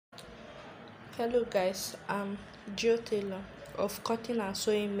Hello guys, I'm Gio Taylor of Cutting and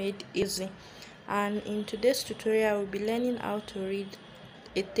Sewing Made Easy, and in today's tutorial we'll be learning how to read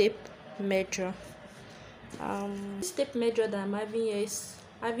a tape measure. This tape measure that I'm having here is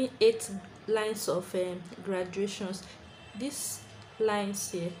having 8 lines of graduations. This lines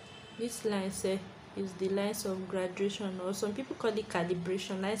here is the lines of graduation, or some people call it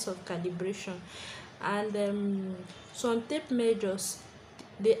calibration, lines of calibration. And some tape measures,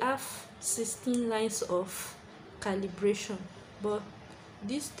 they have 16 lines of calibration, but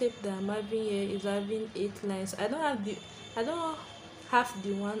this tape that I'm having here is having 8 lines. I don't have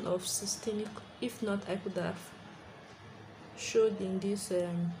the one of 16. If not, I could have showed in this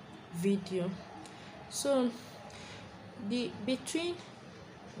video. So between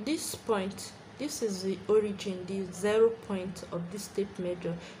this point, this is the origin, the 0 point of this tape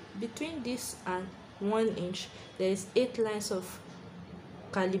measure. Between this and 1 inch, there is 8 lines of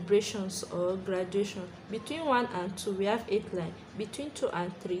calibrations or graduation. Between 1 and 2, we have 8 lines. Between 2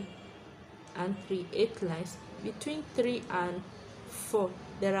 and 3 8 lines. Between 3 and 4,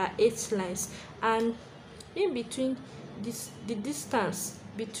 there are 8 lines. And in between this, the distance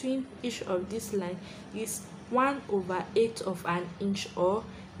between each of these lines is 1/8 of an inch, or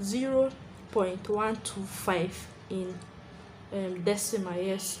 0.125 in decimal.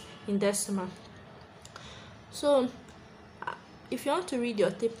 Yes, in decimal. So if you want to read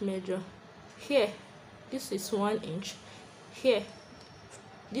your tape measure, here this is 1 inch, here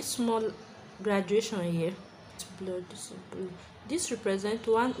this small graduation here, this represents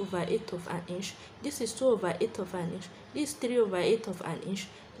 1/8 of an inch, this is 2/8 of an inch, this is 3/8 of an inch,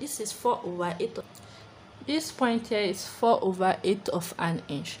 this is 4/8 of, this point here is 4/8 of an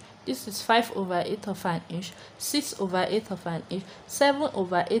inch, this is 5/8 of an inch, 6/8 of an inch,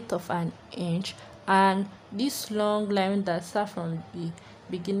 7/8 of an inch, and this long line that starts from the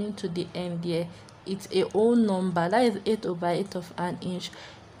beginning to the end here, it's a whole number, that is 8/8 of an inch,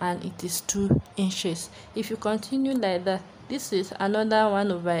 and it is 2 inches. If you continue like that, this is another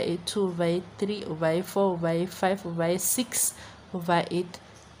 1/8, 2/8, 3/8, 4/8, 5/8, 6/8,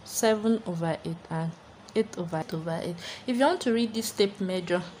 7/8, and 8/8. If you want to read this tape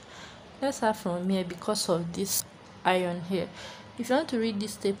measure, let's start from here because of this iron here. If you want to read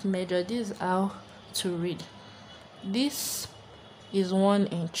this tape measure, this is how to read. This is 1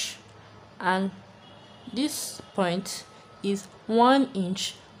 inch, and this point is 1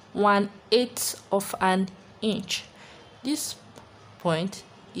 inch 1/8 of an inch. This point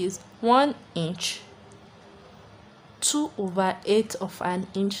is 1 inch 2/8 of an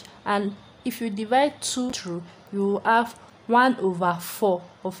inch, and if you divide 2 through, you will have 1/4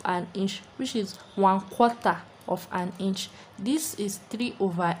 of an inch, which is 1/4 of an inch. This is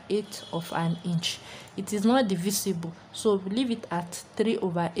 3/8 of an inch. It is not divisible, so leave it at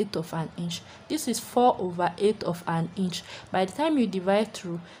 3/8 of an inch. This is 4/8 of an inch. By the time you divide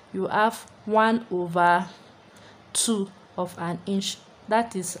through, you have 1/2 of an inch,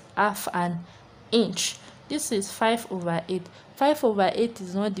 that is half an inch. This is 5/8. 5/8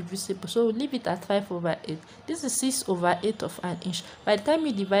 is not divisible, so leave it at 5/8. This is 6/8 of an inch. By the time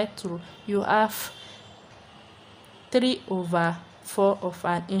you divide through, you have 3/4 of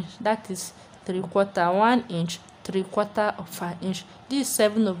an inch, that is 3/4. 1 inch 3/4 of an inch. This is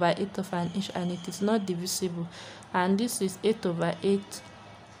 7/8 of an inch, and it is not divisible. And this is 8/8.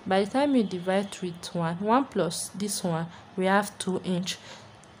 By the time you divide with 1 plus this one, we have 2 inch.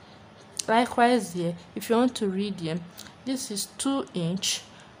 Likewise here, if you want to read here, this is 2 inch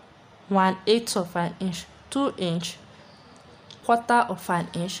 1/8 of an inch, 2 inch 1/4 of an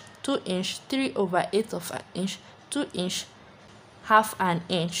inch, 2 inch 3/8 of an inch, 2 inch half an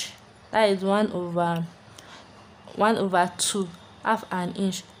inch, that is 1/2 half an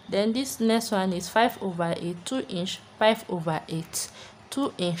inch. Then this next one is 5/8, 2 inch 5/8,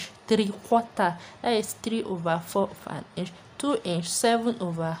 2 inch 3/4, that is 3/4 of an inch, 2 inch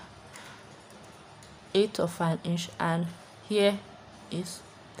 7/8 of an inch, and here is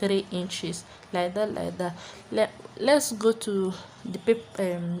 3 inches. Like that. Let's go to the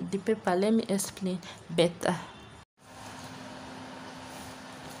paper. Let me explain better.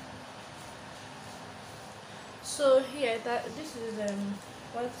 So here, this is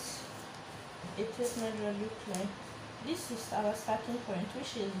what a tape measure looks like. This is our starting point,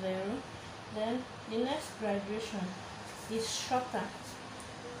 which is 0. Then the next graduation is shorter,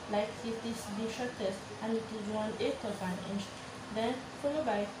 like it is the shortest, and it is 1/8 of an inch. Then followed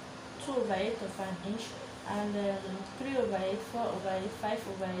by 2/8 of an inch, and 3/8, 4/8,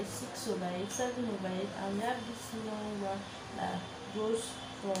 5/8, 6/8, 7/8, and we have this long one that goes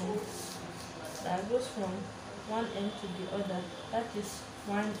from one end to the other, that is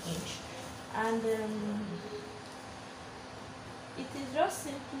 1 inch. and it is just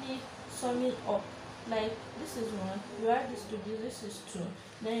simply summing up. Like this is 1, you add this to this is 2,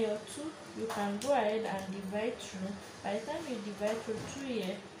 then your 2 you can go ahead and divide through. By the time you divide through 2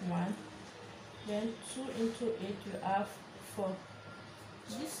 here 1, then 2 into 8 you have 4.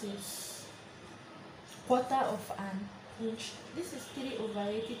 This is quarter of an inch. This is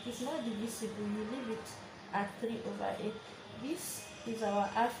 3/8. It is not divisible, you leave it at 3/8. This is our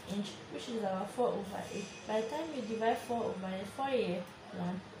half inch, which is our 4/8. By the time you divide 4/8, 4 here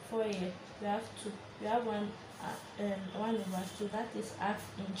 1, 4 here you have 2, you have 1/2, that is half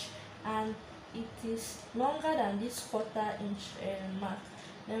inch, and it is longer than this quarter inch mark.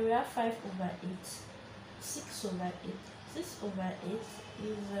 Then we have 5/8, 6/8. 6/8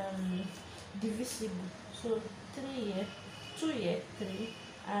 is divisible, so 3 here, 2 here 3,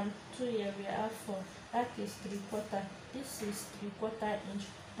 and 2 here we have 4, that is 3/4. This is 3/4 inch.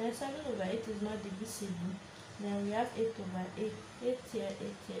 Then 7/8 is not divisible. Then we have 8/8, 8 here,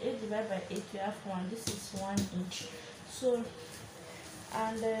 8 here. 8 divided by 8 we have 1, this is 1 inch. So,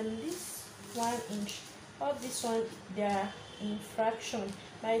 and then this 1 inch, all this one they are in fraction.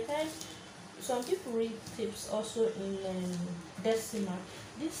 By the time some people read tips also in decimal,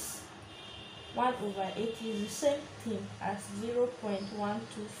 this 1/8 is the same thing as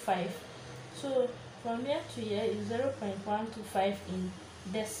 0.125. So from here to here is 0.125 in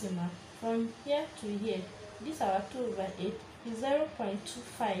decimal. From here to here, this our 2/8 is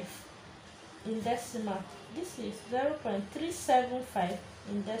 0.25 in decimal. This is 0.375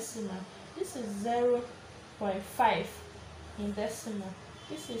 in decimal. This is 0.5 in decimal.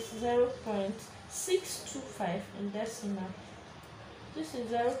 This is 0.625 in decimal. This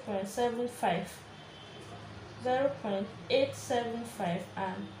is 0.75, 0.875,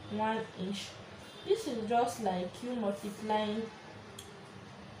 and 1 inch. This is just like you multiplying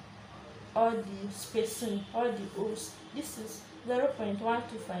all the spacing, all the O's. This is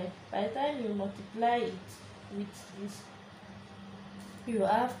 0.125. By the time you multiply it with this, you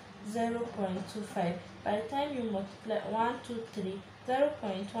have 0.25. By the time you multiply 1, 2, 3,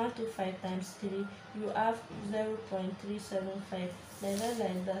 0.125 times 3, you have 0.375. Like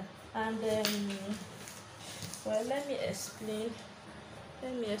that. And well, let me explain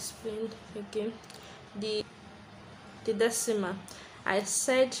again the decimal. I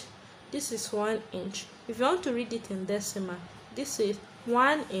said this is 1 inch. If you want to read it in decimal, this is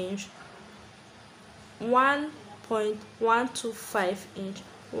 1 inch, 1.125 inch,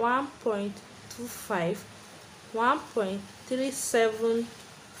 1.25,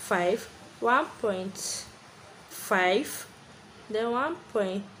 1.375, 1.5, then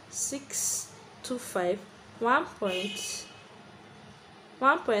 1.625,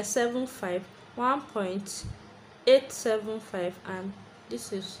 1.75, 1.875, and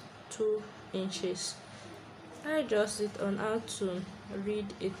this is 2 inches. I just did on how to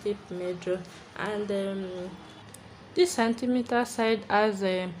read a tape measure, and this centimeter side has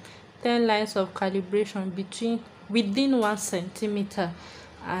 10 lines of calibration within 1 centimeter,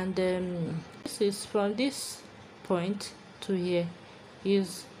 and this is from this point to here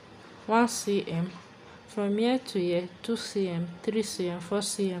is 1 cm, from here to here 2 cm, 3 cm, 4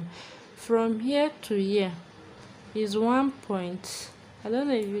 cm, from here to here is 1 point. I don't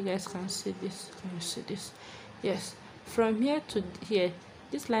know if you guys can see this. Let me see this. Yes, from here to here,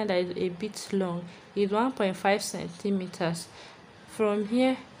 this line that is a bit long is 1.5 centimeters. From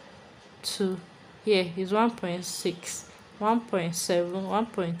here to here is 1.6, 1.7,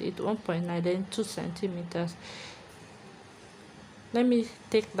 1.8, 1.9, then 2 centimeters. Let me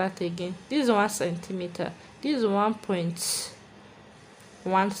take that again. This is 1 centimeter. This is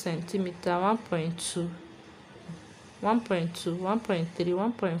 1.1 centimeter, 1.2, 1.2, 1.3,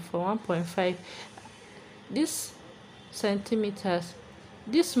 1.4, 1.5. This centimeters,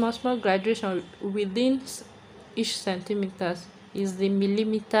 this small graduation within each centimeters is the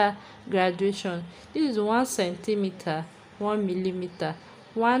millimeter graduation. This is 1 centimeter, 1 millimeter,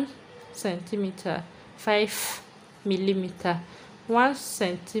 1 centimeter, 5 millimeter, 2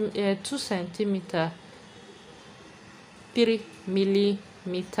 centimeter, 3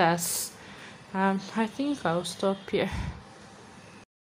 millimeters. I think I'll stop here.